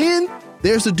 And then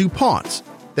there's the DuPonts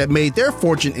that made their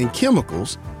fortune in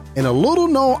chemicals and a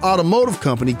little-known automotive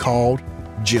company called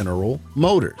General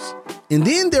Motors. And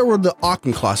then there were the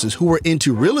Auchinclosses who were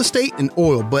into real estate and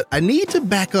oil, but I need to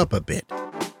back up a bit.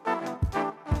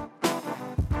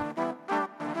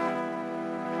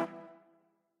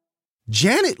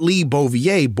 Janet Lee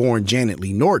Bouvier, born Janet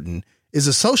Lee Norton, is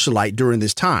a socialite during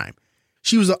this time.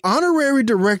 She was an honorary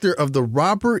director of the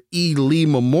Robert E. Lee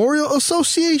Memorial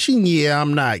Association. Yeah,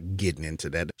 I'm not getting into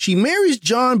that. She marries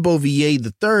John Bouvier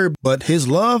III, but his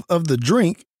love of the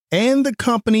drink and the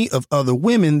company of other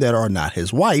women that are not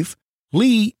his wife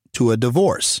lead to a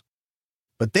divorce.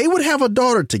 But they would have a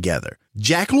daughter together,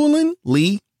 Jacqueline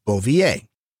Lee Bouvier.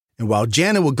 And while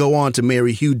Janet would go on to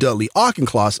marry Hugh Dudley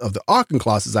Auchincloss of the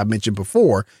Auchinclosses I mentioned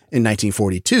before in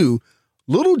 1942,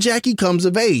 little Jackie comes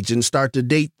of age and starts to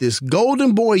date this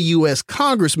golden boy U.S.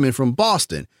 congressman from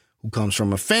Boston, who comes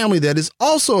from a family that is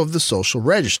also of the social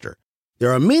register.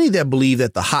 There are many that believe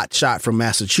that the hot shot from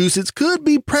Massachusetts could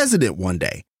be president one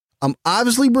day. I'm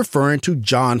obviously referring to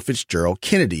John Fitzgerald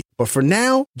Kennedy, but for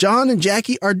now, John and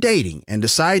Jackie are dating and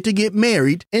decide to get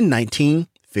married in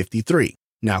 1953.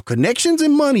 Now, connections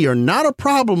and money are not a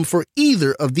problem for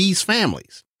either of these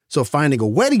families, so finding a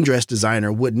wedding dress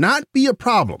designer would not be a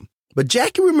problem. But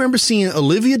Jackie remembers seeing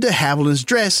Olivia de Havilland's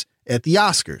dress at the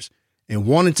Oscars and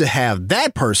wanted to have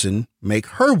that person make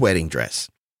her wedding dress.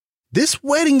 This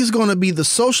wedding is going to be the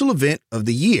social event of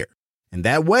the year, and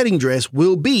that wedding dress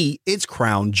will be its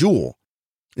crown jewel.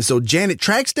 And so Janet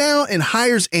tracks down and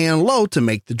hires Ann Lowe to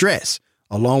make the dress,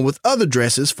 along with other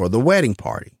dresses for the wedding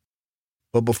party.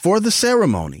 But before the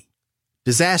ceremony,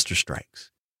 disaster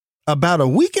strikes. About a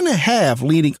week and a half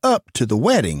leading up to the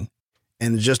wedding,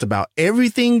 and just about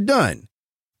everything done,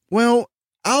 well,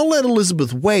 I'll let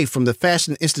Elizabeth Way from the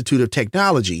Fashion Institute of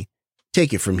Technology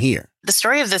take it from here. The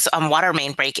story of this water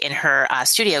main break in her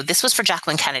studio, this was for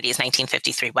Jacqueline Kennedy's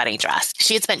 1953 wedding dress.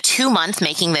 She had spent 2 months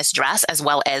making this dress, as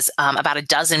well as about a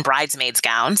dozen bridesmaids'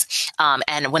 gowns.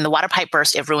 And when the water pipe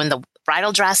burst, it ruined the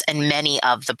bridal dress and many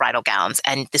of the bridal gowns.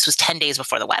 And this was 10 days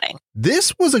before the wedding.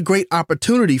 This was a great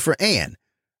opportunity for Anne,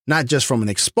 not just from an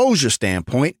exposure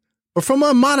standpoint, but from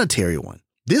a monetary one.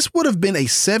 This would have been a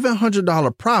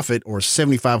 $700 profit, or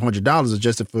 $7,500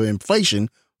 adjusted for inflation,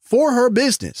 for her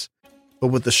business. But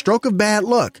with the stroke of bad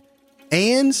luck,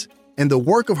 Anne's and the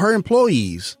work of her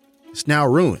employees is now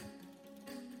ruined.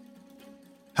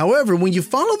 However, when you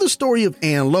follow the story of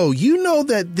Ann Lowe, you know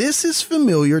that this is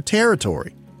familiar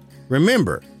territory.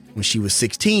 Remember, when she was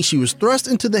 16, she was thrust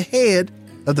into the head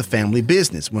of the family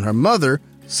business when her mother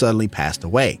suddenly passed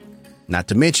away, not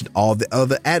to mention all the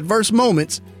other adverse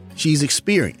moments she's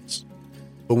experienced.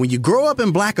 But when you grow up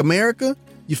in Black America,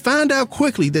 you find out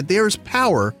quickly that there is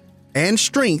power and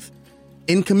strength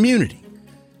in community.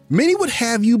 Many would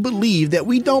have you believe that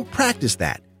we don't practice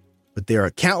that, but there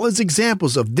are countless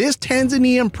examples of this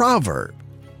Tanzanian proverb: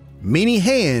 many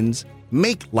hands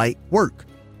make light work.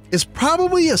 It's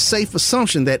probably a safe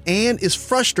assumption that Anne is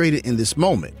frustrated in this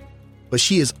moment, but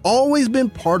she has always been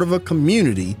part of a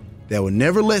community that would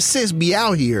never let sis be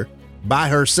out here by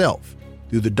herself.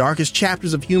 Through the darkest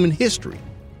chapters of human history,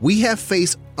 we have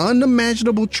faced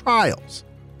unimaginable trials.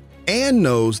 Anne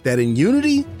knows that in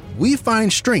unity, we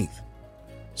find strength.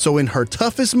 So in her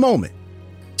toughest moment,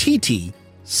 TT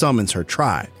summons her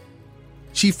tribe.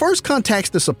 She first contacts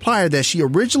the supplier that she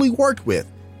originally worked with,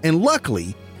 and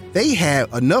luckily, they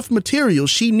had enough material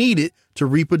she needed to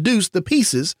reproduce the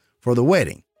pieces for the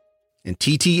wedding. And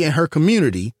TT and her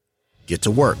community get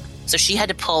to work. So she had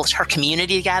to pull her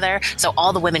community together. So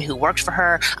all the women who worked for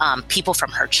her, people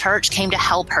from her church came to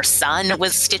help. Her son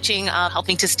was stitching,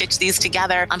 helping to stitch these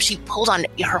together. She pulled on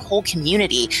her whole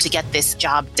community to get this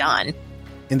job done.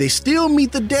 And they still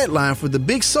meet the deadline for the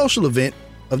big social event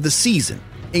of the season,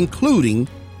 including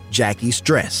Jackie's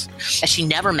dress. She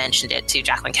never mentioned it to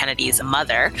Jacqueline Kennedy's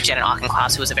mother, Janet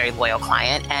Auchincloss, who was a very loyal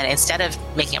client. And instead of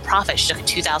making a profit, she took a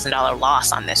 $2,000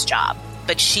 loss on this job.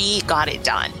 But she got it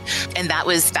done. And that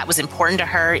was important to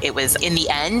her. It was, in the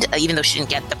end, even though she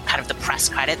didn't get the kind of the press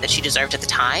credit that she deserved at the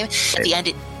time, at the end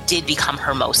it did become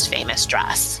her most famous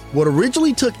dress. What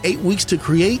originally took 8 weeks to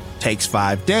create takes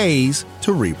 5 days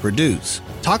to reproduce.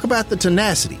 Talk about the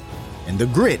tenacity and the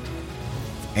grit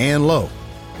of Ann Lowe.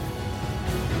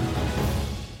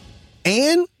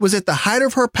 Anne was at the height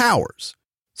of her powers,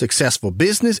 successful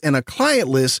business and a client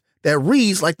list that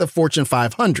reads like the Fortune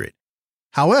 500.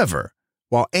 However,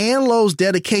 while Ann Lowe's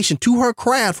dedication to her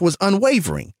craft was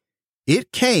unwavering,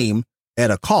 it came at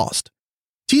a cost.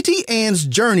 TT Ann's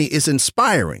journey is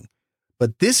inspiring,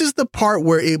 but this is the part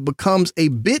where it becomes a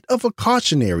bit of a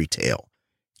cautionary tale.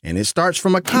 And it starts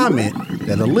from a comment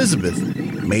that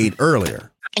Elizabeth made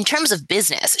earlier. In terms of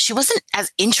business, she wasn't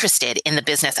as interested in the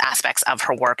business aspects of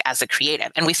her work as a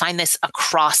creative. And we find this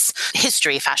across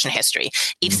history, fashion history.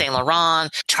 Yves Saint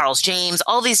Laurent, Charles James,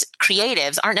 all these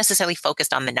creatives aren't necessarily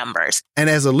focused on the numbers. And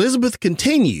as Elizabeth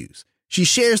continues, she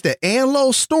shares that Ann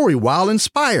Lowe's story, while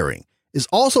inspiring, is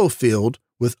also filled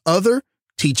with other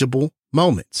teachable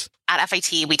moments. At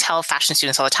FIT, we tell fashion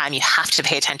students all the time, you have to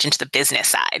pay attention to the business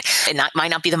side. It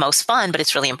might not be the most fun, but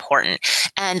it's really important.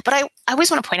 But I always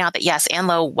want to point out that, yes, Ann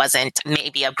Lowe wasn't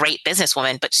maybe a great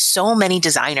businesswoman, but so many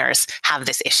designers have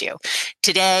this issue.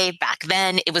 Today, back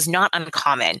then, it was not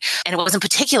uncommon. And it wasn't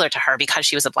particular to her because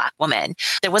she was a Black woman.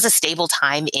 There was a stable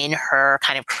time in her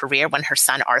kind of career when her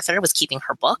son Arthur was keeping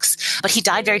her books, but he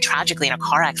died very tragically in a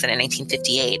car accident in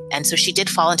 1958. And so she did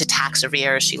fall into tax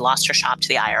arrears. She lost her shop to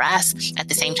the IRS. At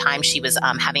the same time, she was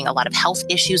having a lot of health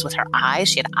issues with her eyes.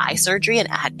 She had eye surgery and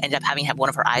ended up having to have one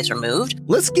of her eyes removed.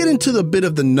 Let's get into the bit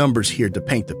of the numbers here to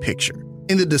paint the picture.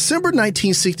 In the December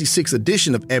 1966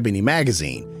 edition of Ebony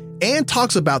magazine, Ann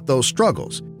talks about those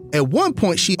struggles. At one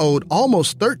point, she owed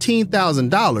almost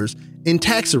 $13,000 in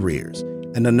tax arrears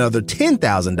and another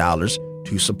 $10,000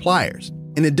 to suppliers.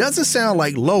 And it doesn't sound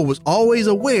like Lowe was always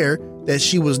aware that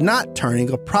she was not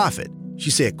turning a profit. She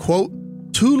said, quote,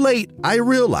 "Too late, I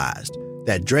realized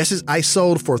that dresses I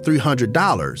sold for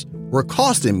 $300 were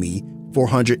costing me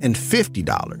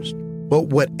 $450. But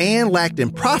what Ann lacked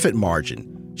in profit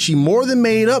margin, she more than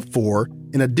made up for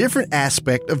in a different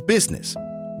aspect of business,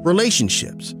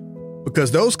 relationships.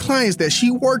 Because those clients that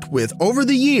she worked with over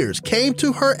the years came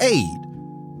to her aid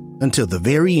until the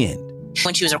very end."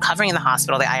 When she was recovering in the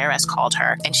hospital, the IRS called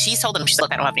her and she told them, she's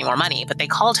like, "I don't have any more money." But they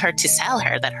called her to tell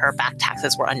her that her back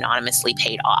taxes were anonymously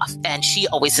paid off. And she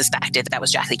always suspected that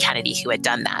was Jackie Kennedy who had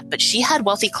done that. But she had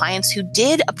wealthy clients who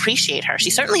did appreciate her. She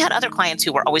certainly had other clients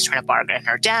who were always trying to bargain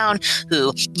her down,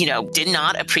 who, did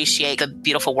not appreciate the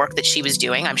beautiful work that she was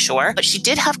doing, I'm sure. But she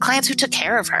did have clients who took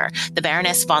care of her. The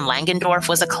Baroness von Langendorf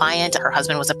was a client. Her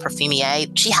husband was a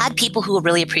perfumier. She had people who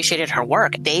really appreciated her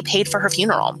work. They paid for her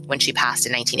funeral when she passed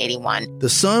in 1981. The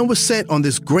sun was set on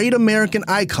this great American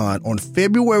icon on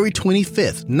February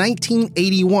 25th,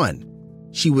 1981.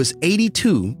 She was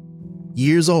 82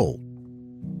 years old.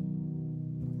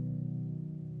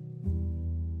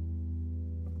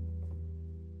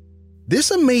 This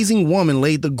amazing woman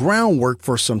laid the groundwork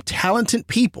for some talented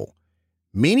people.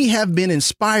 Many have been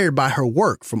inspired by her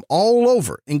work from all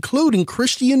over, including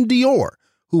Christian Dior,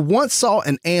 who once saw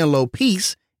an Ann Lowe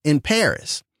piece in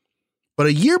Paris. But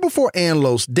a year before Ann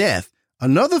Lowe's death,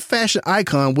 another fashion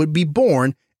icon would be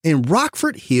born in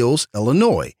Rockford Hills,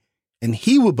 Illinois, and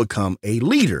he would become a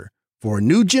leader for a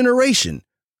new generation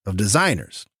of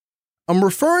designers. I'm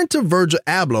referring to Virgil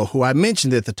Abloh, who I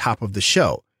mentioned at the top of the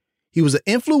show. He was an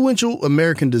influential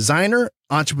American designer,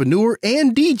 entrepreneur,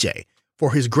 and DJ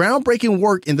for his groundbreaking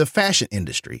work in the fashion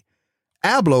industry.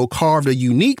 Abloh carved a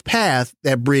unique path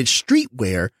that bridged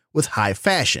streetwear with high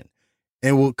fashion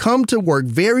and would come to work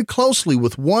very closely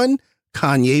with one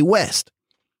Kanye West.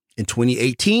 In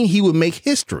 2018, he would make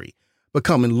history,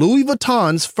 becoming Louis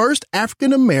Vuitton's first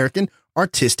African-American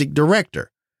artistic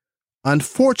director.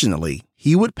 Unfortunately,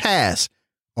 he would pass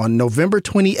on November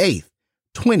 28th,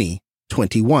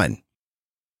 2021.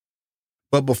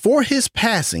 But before his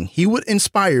passing, he would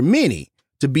inspire many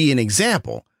to be an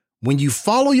example when you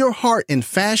follow your heart in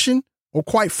fashion, or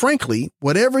quite frankly,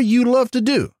 whatever you love to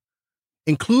do,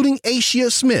 including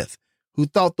Ashia Smith, who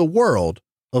thought the world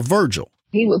of Virgil.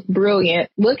 He was brilliant.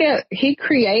 He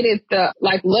created the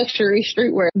luxury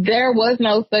streetwear. There was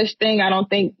no such thing, I don't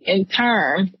think, in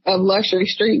terms of luxury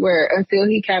streetwear until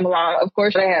he came along. Of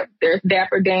course, there's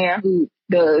Dapper Dan, who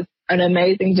does an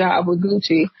amazing job with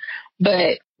Gucci.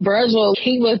 But Virgil,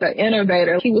 he was an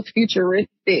innovator. He was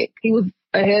futuristic. He was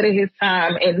ahead of his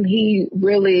time, and he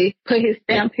really put his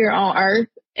stamp here on earth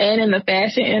and in the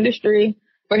fashion industry.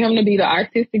 For him to be the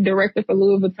artistic director for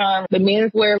Louis Vuitton, the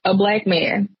menswear, a Black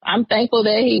man. I'm thankful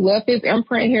that he left his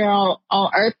imprint here on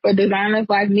earth for designers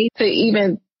like me to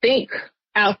even think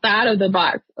outside of the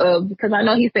box. Because I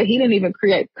know he said he didn't even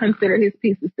consider his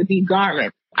pieces to be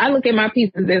garments. I look at my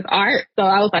pieces as art, so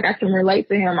I was like, I can relate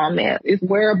to him on that. It's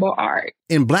wearable art.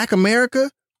 In Black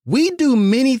America, we do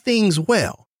many things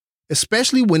well,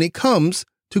 especially when it comes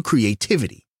to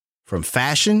creativity. From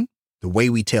fashion, the way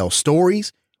we tell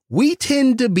stories, we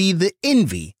tend to be the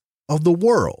envy of the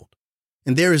world.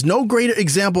 And there is no greater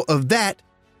example of that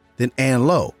than Ann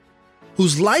Lowe,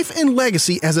 whose life and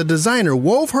legacy as a designer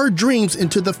wove her dreams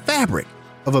into the fabric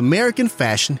of American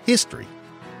fashion history.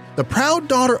 The proud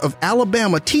daughter of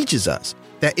Alabama teaches us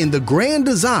that in the grand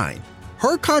design,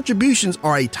 her contributions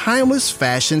are a timeless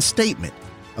fashion statement,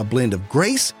 a blend of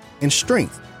grace and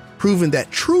strength, proving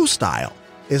that true style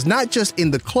is not just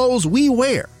in the clothes we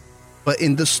wear, but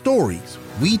in the stories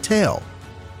we tell.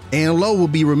 Ann Lowe will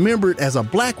be remembered as a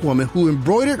Black woman who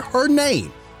embroidered her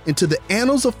name into the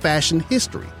annals of fashion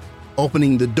history,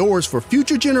 opening the doors for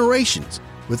future generations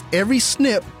with every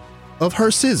snip of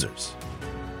her scissors.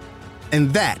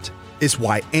 And that is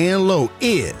why Ann Lowe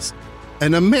is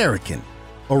an American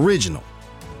original.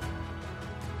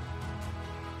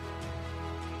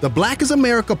 The Black is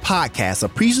America podcast, a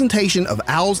presentation of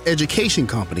Owl's Education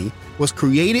Company, was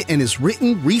created and is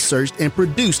written, researched, and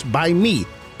produced by me,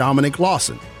 Dominic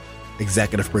Lawson.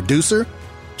 Executive producer,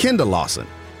 Kendall Lawson.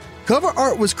 Cover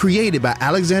art was created by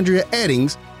Alexandria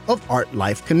Eddings of Art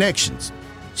Life Connections.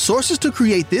 Sources to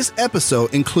create this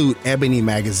episode include Ebony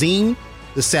Magazine,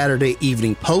 the Saturday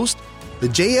Evening Post, the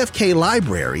JFK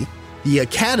Library, the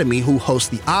Academy, who hosts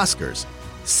the Oscars,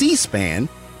 C-SPAN,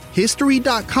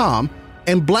 History.com,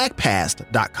 and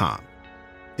BlackPast.com.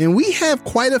 And we have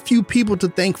quite a few people to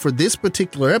thank for this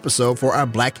particular episode for our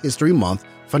Black History Month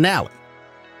finale.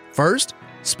 First,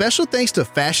 special thanks to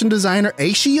fashion designer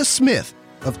Ashia Smith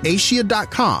of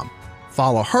Ashia.com.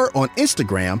 Follow her on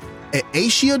Instagram at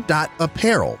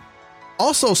ashia.apparel.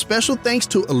 Also, special thanks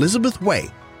to Elizabeth Way,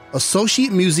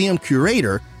 Associate Museum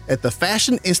Curator at the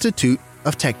Fashion Institute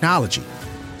of Technology.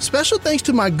 Special thanks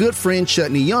to my good friend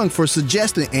Chutney Young for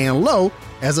suggesting Ann Lowe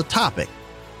as a topic.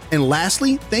 And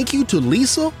lastly, thank you to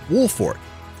Lisa Woolford,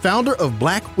 founder of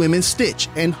Black Women Stitch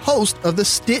and host of the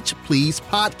Stitch Please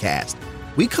podcast.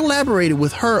 We collaborated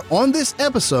with her on this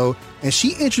episode, and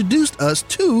she introduced us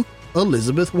to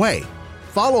Elizabeth Way.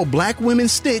 Follow Black Women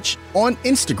Stitch on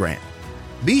Instagram.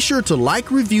 Be sure to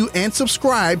like, review, and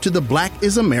subscribe to the Black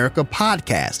is America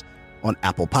podcast on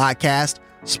Apple Podcast,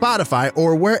 Spotify,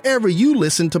 or wherever you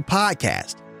listen to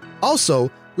podcasts. Also,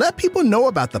 let people know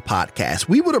about the podcast.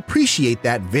 We would appreciate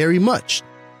that very much.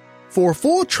 For a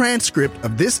full transcript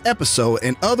of this episode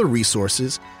and other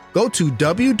resources, go to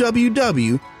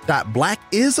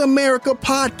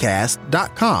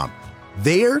www.blackisamericapodcast.com.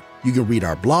 There, you can read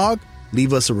our blog,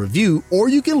 leave us a review, or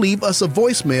you can leave us a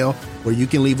voicemail where you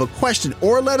can leave a question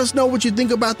or let us know what you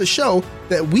think about the show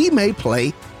that we may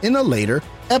play in a later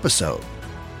episode.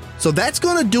 So that's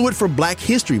going to do it for Black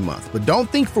History Month, but don't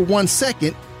think for 1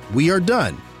 second we are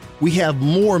done. We have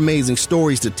more amazing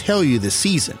stories to tell you this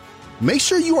season. Make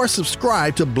sure you are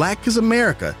subscribed to Black is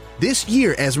America this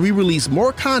year as we release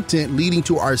more content leading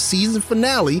to our season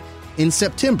finale in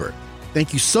September.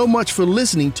 Thank you so much for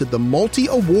listening to the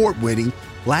multi-award-winning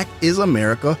Black is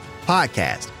America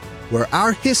podcast, where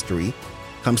our history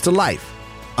comes to life.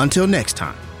 Until next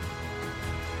time.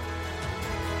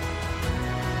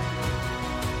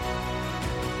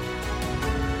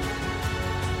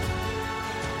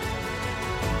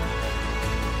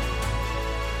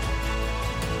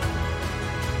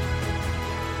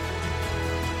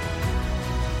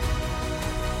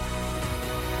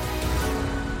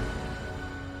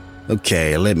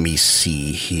 Okay, let me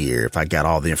see here if I got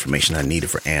all the information I needed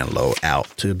for Ann Lowe out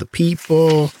to the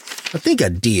people. I think I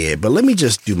did, but let me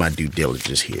just do my due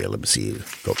diligence here. Let me see.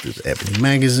 Go through the Ebony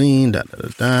Magazine.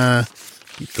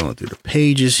 Keep going through the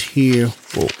pages here.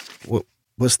 Whoa,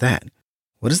 what's that?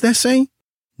 What does that say?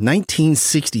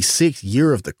 1966,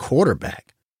 year of the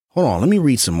quarterback. Hold on, let me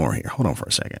read some more here. Hold on for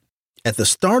a second. At the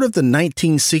start of the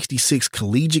 1966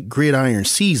 collegiate gridiron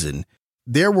season,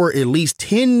 there were at least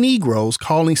 10 Negroes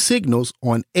calling signals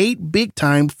on 8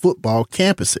 big-time football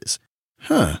campuses.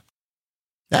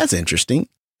 That's interesting.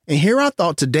 And here I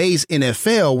thought today's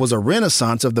NFL was a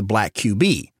renaissance of the Black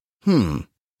QB.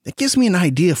 That gives me an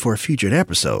idea for a future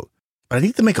episode. But I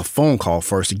need to make a phone call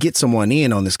first to get someone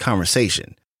in on this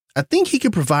conversation. I think he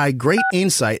could provide great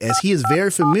insight as he is very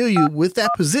familiar with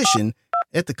that position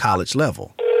at the college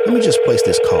level. Let me just place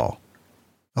this call.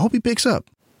 I hope he picks up.